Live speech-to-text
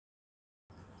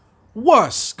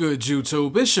What's good,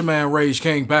 YouTube? It's your man Rage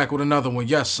King back with another one.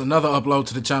 Yes, another upload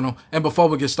to the channel. And before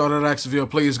we get started, I ask if you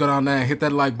please go down there and hit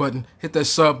that like button, hit that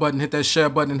sub button, hit that share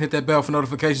button, and hit that bell for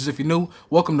notifications if you're new.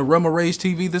 Welcome to Rema Rage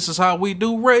TV. This is how we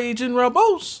do Rage and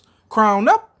Rebels. Crown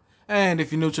up. And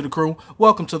if you're new to the crew,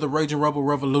 welcome to the Rage and Rebel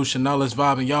Revolution. Now let's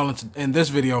vibe. And y'all, in this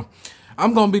video,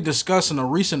 I'm going to be discussing a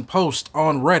recent post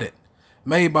on Reddit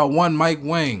made by one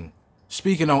Wang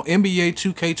speaking on NBA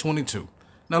 2K22.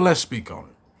 Now let's speak on it.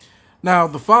 Now,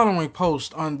 the following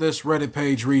post on this Reddit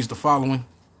page reads the following.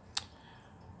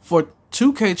 For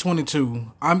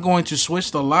 2K22, I'm going to switch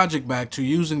the logic back to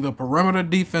using the perimeter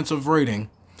defensive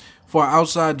rating for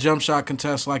outside jump shot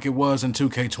contests like it was in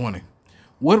 2K20.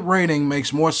 What rating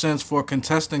makes more sense for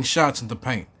contesting shots in the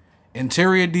paint?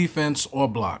 Interior defense or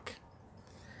block?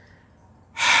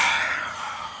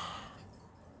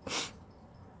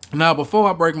 Now, before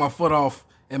I break my foot off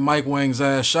in Mike Wang's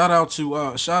ass, shout out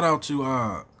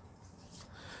to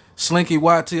Slinky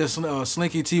YT or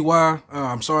Slinky TY.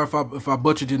 I'm sorry if I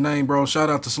butchered your name, bro. Shout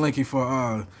out to Slinky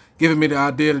for giving me the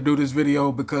idea to do this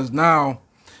video, because now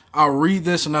I'll read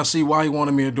this and I see why he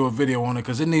wanted me to do a video on it,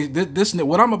 because it needs this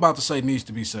what I'm about to say needs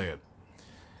to be said.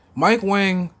 Mike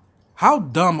Wang, how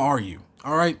dumb are you?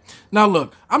 All right. Now,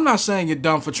 look, I'm not saying you're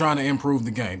dumb for trying to improve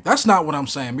the game. That's not what I'm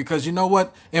saying, because you know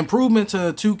what? Improvement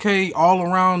to 2K all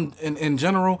around in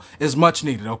general is much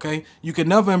needed, okay? You can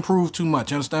never improve too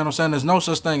much. You understand what I'm saying? There's no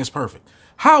such thing as perfect.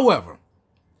 However,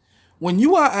 when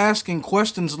you are asking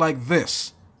questions like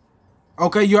this,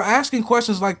 okay, you're asking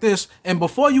questions like this, and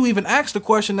before you even ask the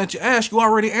question that you asked, you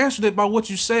already answered it by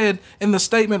what you said in the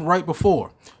statement right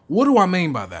before. What do I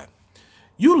mean by that?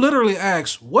 You literally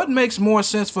asked, what makes more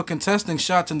sense for contesting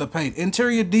shots in the paint,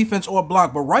 interior defense or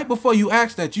block? But right before you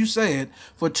asked that, you said,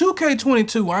 for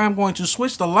 2K22, I am going to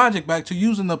switch the logic back to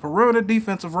using the perimeter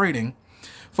defensive rating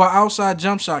for outside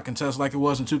jump shot contests like it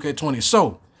was in 2K20.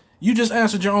 So, you just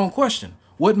answered your own question.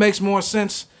 What makes more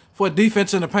sense for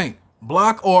defense in the paint,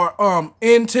 block or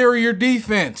interior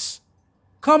defense?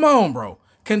 Come on, bro.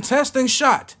 Contesting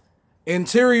shot,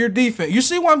 interior defense. You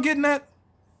see what I'm getting at?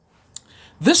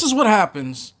 This is what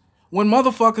happens when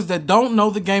motherfuckers that don't know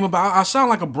the game about... I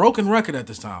sound like a broken record at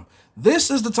this time.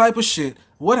 This is the type of shit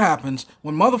what happens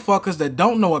when motherfuckers that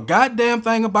don't know a goddamn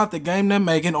thing about the game they're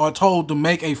making are told to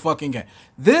make a fucking game.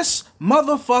 This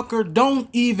motherfucker don't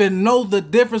even know the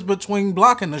difference between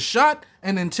blocking the shot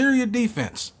and interior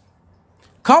defense.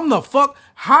 Come the fuck...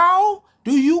 How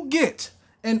do you get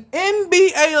an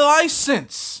NBA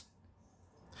license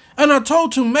and are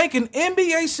told to make an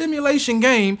NBA simulation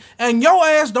game, and your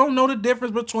ass don't know the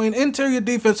difference between interior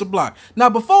defense and block? Now,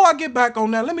 before I get back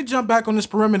on that, let me jump back on this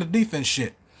perimeter defense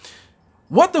shit.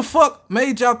 What the fuck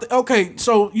made y'all... Okay,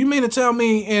 so you mean to tell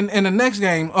me in the next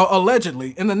game,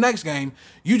 allegedly, in the next game,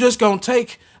 you just gonna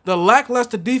take the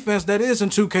lackluster defense that is in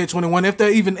 2K21, if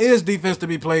there even is defense to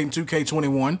be played in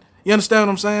 2K21, you understand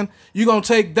what I'm saying? You're gonna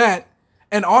take that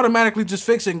and automatically just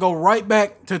fix it and go right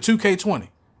back to 2K20.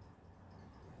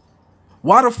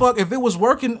 Why the fuck, if it was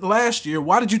working last year,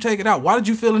 why did you take it out? Why did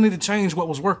you feel the need to change what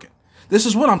was working? This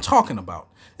is what I'm talking about.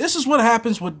 This is what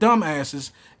happens when dumbasses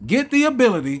get the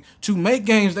ability to make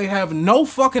games they have no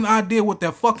fucking idea what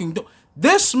they're fucking doing.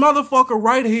 This motherfucker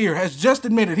right here has just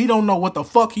admitted he don't know what the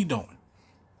fuck he doing.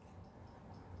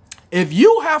 If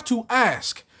you have to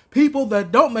ask people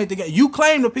that don't make the game, you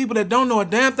claim to people that don't know a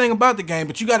damn thing about the game,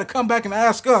 but you got to come back and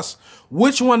ask us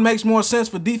which one makes more sense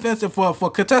for defense and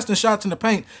for contesting shots in the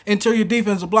paint, interior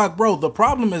defense or block. Bro, the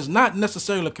problem is not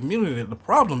necessarily the community. The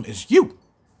problem is you.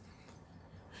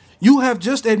 You have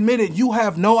just admitted you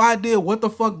have no idea what the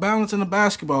fuck balance in a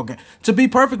basketball game. To be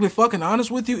perfectly fucking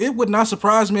honest with you, it would not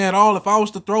surprise me at all if I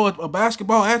was to throw a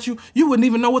basketball at you. You wouldn't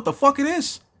even know what the fuck it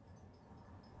is.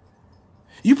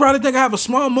 You probably think I have a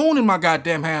small moon in my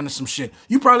goddamn hand or some shit.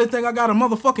 You probably think I got a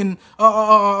motherfucking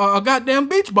a goddamn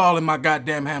beach ball in my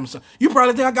goddamn hand. You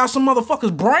probably think I got some motherfucker's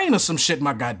brain or some shit in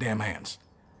my goddamn hands.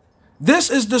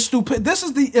 This is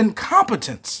the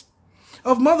incompetence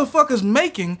of motherfuckers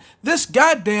making this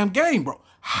goddamn game, bro.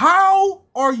 How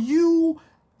do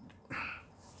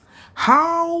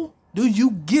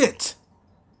you get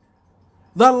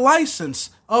the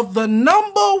license of the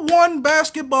 #1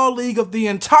 basketball league of the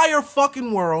entire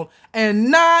fucking world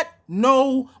and not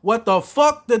know what the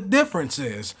fuck the difference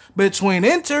is between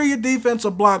interior defense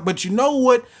or block, but you know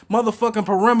what motherfucking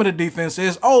perimeter defense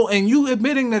is? Oh, and you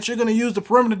admitting that you're going to use the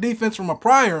perimeter defense from a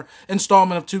prior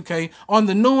installment of 2K on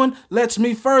the new one lets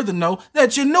me further know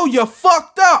that you knew you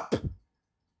fucked up.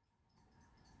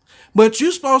 But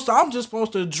I'm just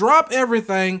supposed to drop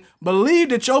everything, believe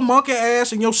that your monkey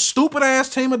ass and your stupid ass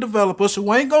team of developers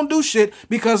who ain't gonna do shit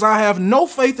because I have no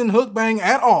faith in Hookbang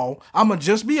at all. I'ma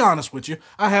just be honest with you.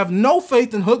 I have no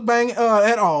faith in Hookbang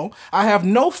at all. I have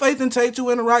no faith in Take-Two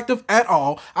Interactive at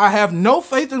all. I have no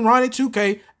faith in Ronnie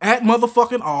 2K at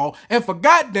motherfucking all. And for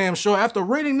goddamn sure, after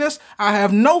reading this, I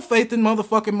have no faith in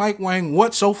motherfucking Mike Wang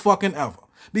whatsoever.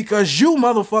 Because you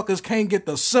motherfuckers can't get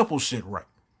the simple shit right.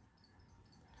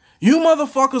 You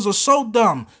motherfuckers are so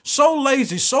dumb, so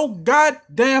lazy, so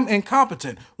goddamn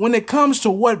incompetent. When it comes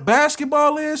to what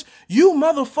basketball is, you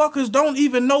motherfuckers don't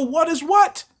even know what is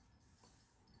what.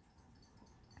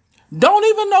 Don't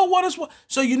even know what is what.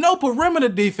 So you know perimeter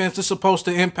defense is supposed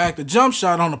to impact the jump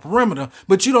shot on the perimeter,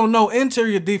 but you don't know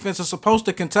interior defense is supposed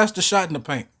to contest the shot in the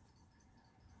paint.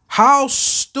 How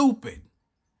stupid.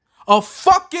 A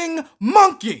fucking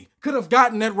monkey could have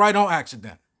gotten that right on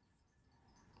accident.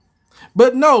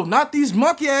 But no, not these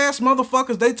monkey ass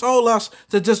motherfuckers. They told us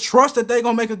to just trust that they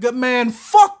gonna make a good man.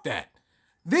 Fuck that.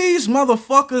 These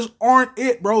motherfuckers aren't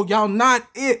it, bro. Y'all not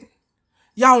it.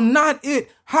 Y'all not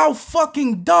it. How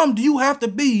fucking dumb do you have to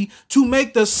be to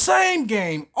make the same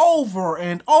game over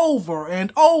and over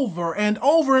and over and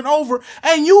over and over,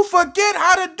 and you forget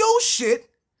how to do shit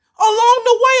along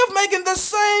the way of making the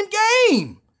same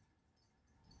game?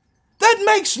 That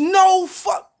makes no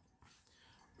fuck.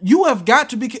 You have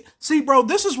got to be... See, bro,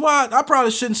 this is why... I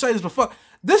probably shouldn't say this, but fuck.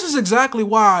 This is exactly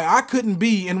why I couldn't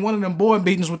be in one of them board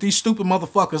meetings with these stupid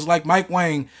motherfuckers like Mike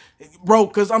Wang. Bro,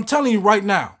 because I'm telling you right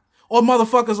now. Or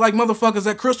motherfuckers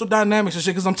at Crystal Dynamics and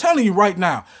shit. Because I'm telling you right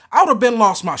now. I would have been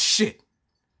lost my shit.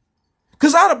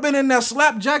 Because I'd have been in there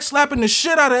slapjack slapping the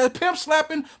shit out of that. Pimp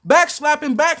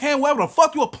slapping, backhand, whatever the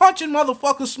fuck you were punching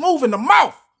motherfuckers smooth in the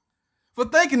mouth. For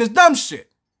thinking this dumb shit.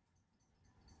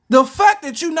 The fact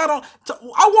that you not on...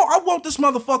 I want this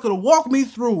motherfucker to walk me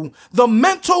through the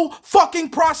mental fucking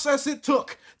process it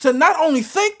took to not only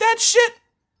think that shit,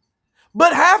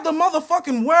 but have the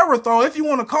motherfucking wherewithal, if you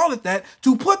want to call it that,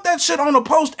 to put that shit on a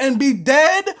post and be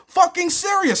dead fucking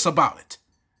serious about it.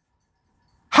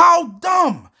 How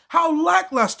dumb, how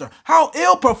lackluster, how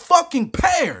ill-fucking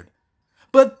paired.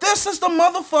 But this is the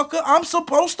motherfucker I'm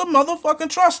supposed to motherfucking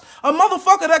trust. A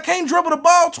motherfucker that can't dribble the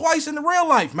ball twice in the real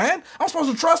life, man. I'm supposed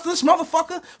to trust this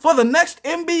motherfucker for the next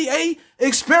NBA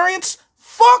experience?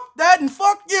 Fuck that and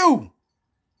fuck you.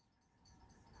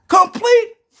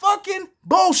 Complete fucking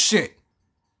bullshit.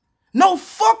 No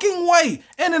fucking way.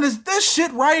 And it is this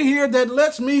shit right here that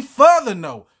lets me further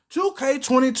know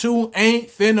 2K22 ain't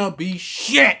finna be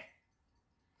shit.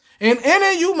 And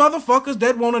any of you motherfuckers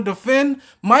that want to defend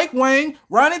Mike Wang,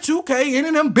 Ronnie 2K, any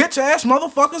of them bitch-ass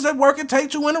motherfuckers that work at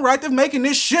Take-Two Interactive making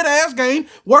this shit-ass game,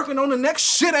 working on the next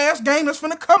shit-ass game that's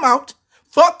finna come out,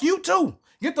 fuck you too.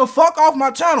 Get the fuck off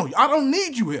my channel. I don't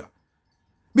need you here.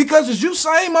 Because it's you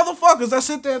same motherfuckers that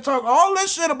sit there and talk all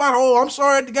this shit about, oh, I'm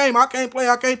sorry at the game, I can't play.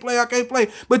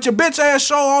 But your bitch-ass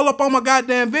show all up on my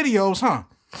goddamn videos, huh?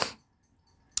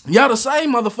 Y'all the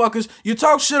same motherfuckers. You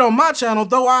talk shit on my channel,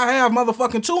 though I have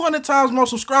motherfucking 200 times more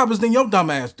subscribers than your dumb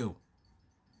ass do.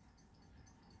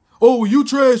 Oh, you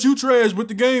trash, but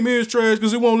the game is trash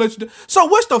because it won't let you do.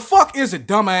 So which the fuck is it,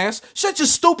 dumbass? Shut your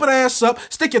stupid ass up,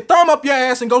 stick your thumb up your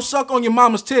ass and go suck on your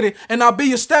mama's titty, and I'll be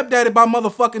your stepdaddy by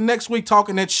motherfucking next week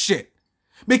talking that shit.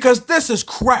 Because this is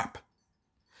crap.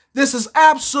 This is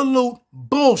absolute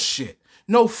bullshit.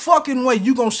 No fucking way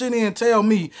you gonna sit here and tell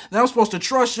me that I'm supposed to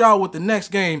trust y'all with the next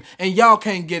game and y'all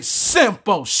can't get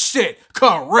simple shit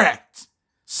correct.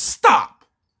 Stop.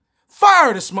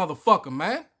 Fire this motherfucker,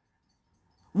 man.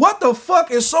 What the fuck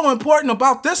is so important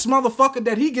about this motherfucker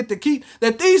that he get to keep,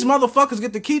 that these motherfuckers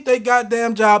get to keep their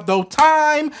goddamn job, though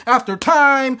time after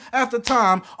time after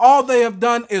time, all they have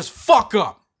done is fuck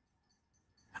up.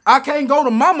 I can't go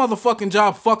to my motherfucking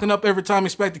job fucking up every time,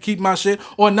 expect to keep my shit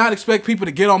or not expect people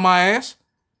to get on my ass.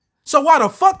 So why the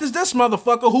fuck does this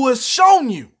motherfucker who has shown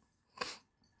you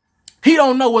he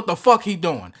don't know what the fuck he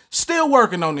doing, still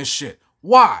working on this shit?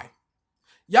 Why?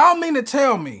 Y'all mean to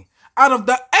tell me out of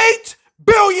the 8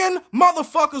 billion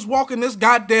motherfuckers walking this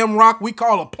goddamn rock we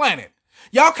call a planet,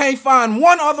 y'all can't find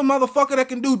one other motherfucker that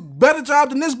can do better job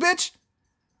than this bitch?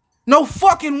 No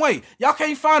fucking way. Y'all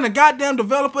can't find a goddamn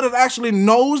developer that actually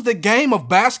knows the game of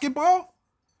basketball?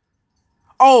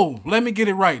 Oh, let me get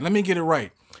it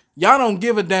right. Y'all don't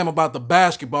give a damn about the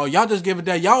basketball. Y'all just give a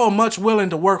damn. Y'all are much willing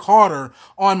to work harder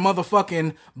on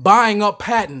motherfucking buying up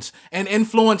patents and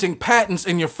influencing patents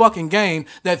in your fucking game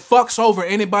that fucks over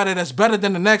anybody that's better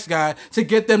than the next guy to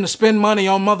get them to spend money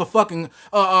on motherfucking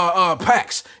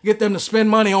packs. Get them to spend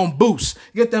money on boosts.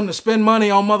 Get them to spend money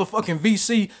on motherfucking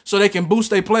VC so they can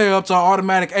boost their player up to an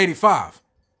automatic 85.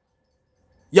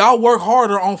 Y'all work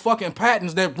harder on fucking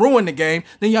patents that ruin the game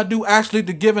than y'all do actually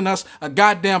to giving us a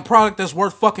goddamn product that's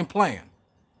worth fucking playing.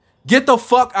 Get the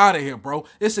fuck out of here, bro.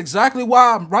 It's exactly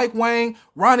why Mike Wang,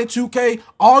 Ronnie 2K,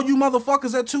 all you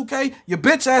motherfuckers at 2K, your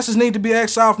bitch asses need to be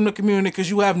exiled from the community because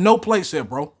you have no place here,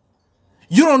 bro.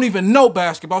 You don't even know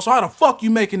basketball, so how the fuck you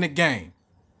making the game?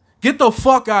 Get the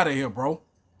fuck out of here, bro.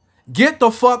 Get the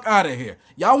fuck out of here.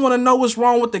 Y'all want to know what's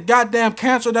wrong with the goddamn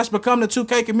cancer that's become the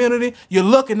 2K community? You're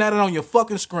looking at it on your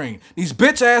fucking screen. These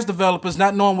bitch-ass developers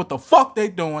not knowing what the fuck they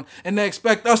doing, and they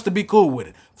expect us to be cool with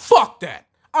it. Fuck that.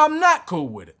 I'm not cool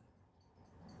with it.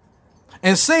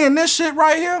 And seeing this shit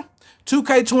right here,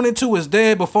 2K22 is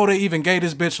dead before they even gave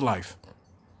this bitch life.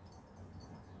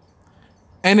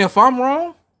 And if I'm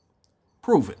wrong,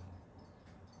 prove it.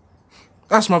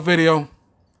 That's my video.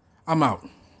 I'm out.